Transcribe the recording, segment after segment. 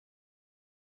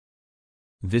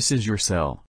This is your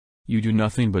cell. You do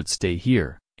nothing but stay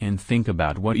here, and think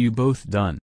about what you both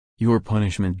done. Your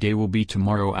punishment day will be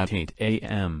tomorrow at 8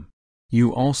 a.m.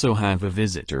 You also have a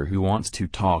visitor who wants to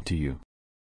talk to you.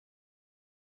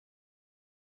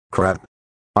 Crap.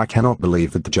 I cannot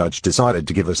believe that the judge decided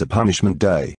to give us a punishment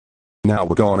day. Now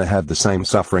we're gonna have the same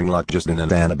suffering like Justine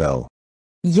and Annabelle.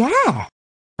 Yeah.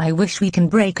 I wish we can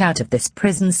break out of this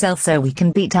prison cell so we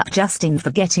can beat up Justine for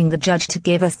getting the judge to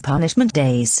give us punishment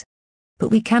days. But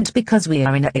we can't because we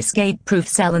are in an escape-proof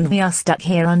cell and we are stuck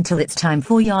here until it's time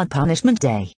for your punishment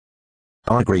day.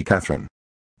 I agree, Catherine.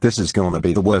 This is gonna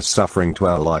be the worst suffering to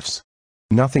our lives.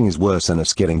 Nothing is worse than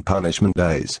us getting punishment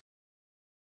days.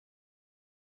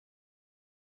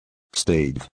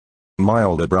 Steve. My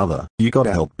older brother, you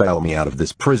gotta help bail me out of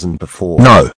this prison before—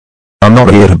 No. I'm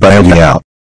not here to bail you out.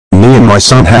 Me and my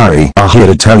son Harry are here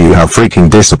to tell you how freaking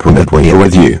disappointed we are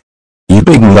with you. You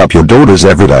beating up your daughters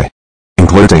every day,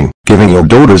 including giving your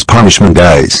daughters punishment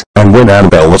days, and when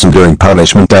Annabelle wasn't doing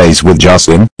punishment days with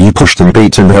Justine, you pushed and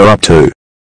beaten her up too.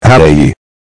 How dare you?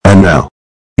 And now,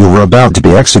 you're about to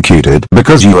be executed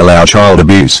because you allow child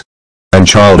abuse. And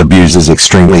child abuse is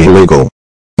extremely illegal.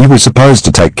 You were supposed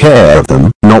to take care of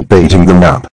them, not beating them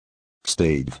up.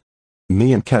 Steve.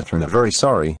 Me and Catherine are very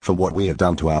sorry for what we have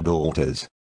done to our daughters.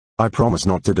 I promise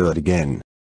not to do it again.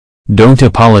 Don't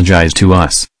apologize to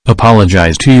us,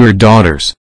 apologize to your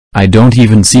daughters. I don't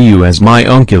even see you as my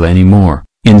uncle anymore,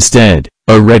 instead,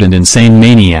 a red and insane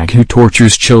maniac who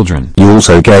tortures children. You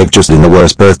also gave Justine the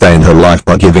worst birthday in her life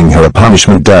by giving her a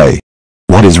punishment day.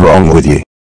 What is wrong with you?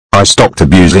 I stopped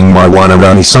abusing my one and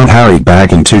only son Harry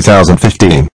back in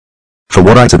 2015. For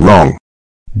what I did wrong.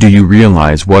 Do you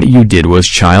realize what you did was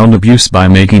child abuse by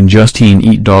making Justine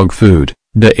eat dog food,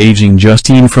 de-aging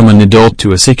Justine from an adult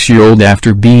to a 6-year-old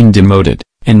after being demoted,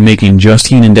 and making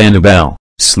Justine and Annabelle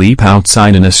sleep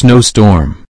outside in a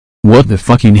snowstorm? What the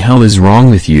fucking hell is wrong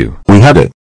with you? We had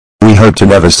it. We hope to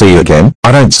never see you again.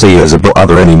 I don't see you as a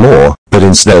brother anymore, but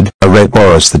instead, a red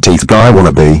Boris the Teeth guy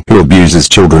wannabe who abuses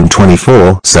children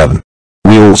 24/7.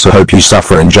 We also hope you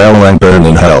suffer in jail and burn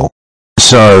in hell.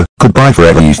 So, goodbye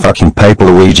forever you fucking Paper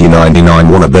Luigi 99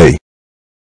 wannabe.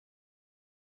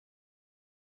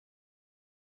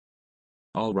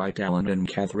 Alright Alan and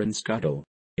Catherine Scuttle.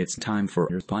 It's time for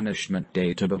your punishment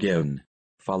day to begin.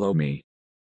 Follow me.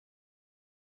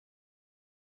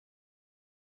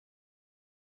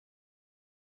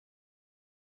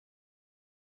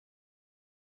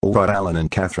 Alright Alan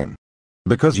and Catherine.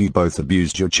 Because you both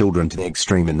abused your children to the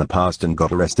extreme in the past and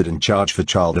got arrested and charged for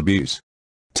child abuse.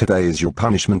 Today is your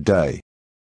punishment day.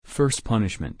 First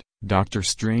punishment, Dr.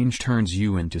 Strange turns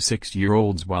you into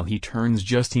 6-year-olds while he turns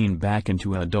Justine back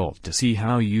into an adult to see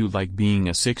how you like being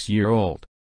a 6-year-old.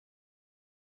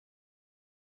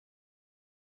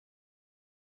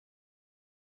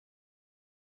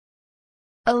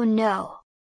 Oh no.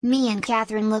 Me and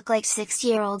Catherine look like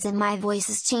 6-year-olds and my voice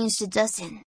has changed to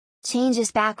Justine. Change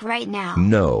us back right now.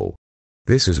 No.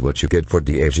 This is what you get for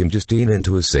de-aging Justine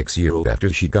into a 6-year-old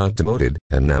after she got demoted,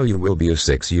 and now you will be a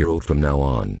 6-year-old from now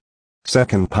on.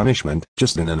 Second punishment,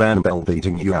 Justine and Annabelle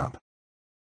beating you up.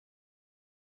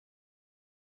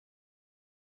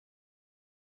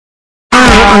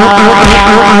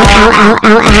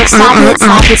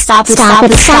 Stop it.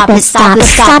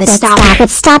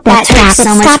 That hurts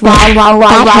so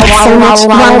much.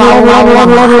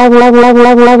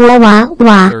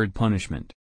 Third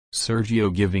punishment,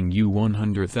 Sergio giving you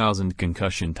 100,000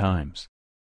 concussion times.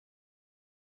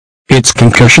 It's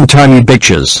concussion time, you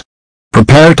bitches.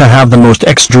 Prepare to have the most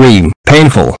extreme,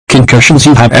 painful concussions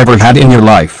you have ever had in your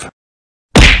life.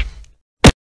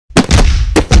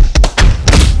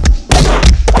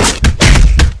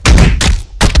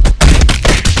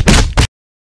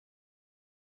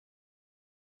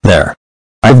 There.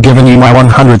 I've given you my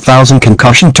 100,000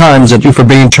 concussion times at you for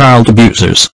being child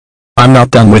abusers. I'm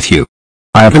not done with you.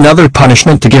 I have another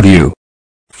punishment to give you.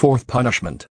 Fourth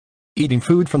punishment. Eating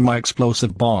food from my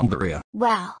explosive bomberia.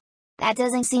 Wow. That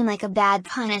doesn't seem like a bad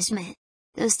punishment.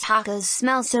 Those tacos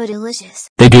smell so delicious.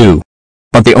 They do.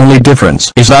 But the only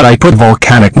difference is that I put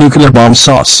volcanic nuclear bomb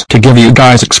sauce to give you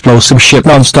guys explosive shit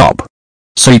non-stop.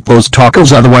 So eat those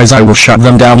tacos, otherwise I will shove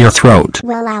them down your throat.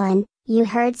 Well, Alan, you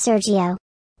heard Sergio.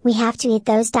 We have to eat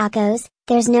those tacos,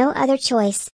 there's no other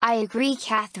choice. I agree,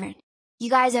 Catherine. You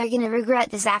guys are gonna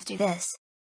regret this after this.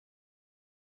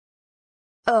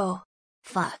 Oh.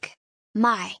 Fuck.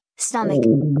 My stomach.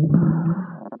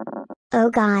 Oh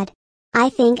god. I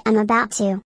think I'm about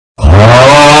to.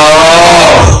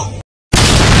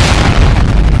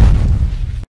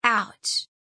 Ouch.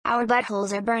 Our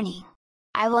buttholes are burning.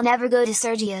 I will never go to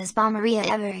Sergio's Bomberia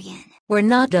ever again. We're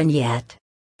not done yet.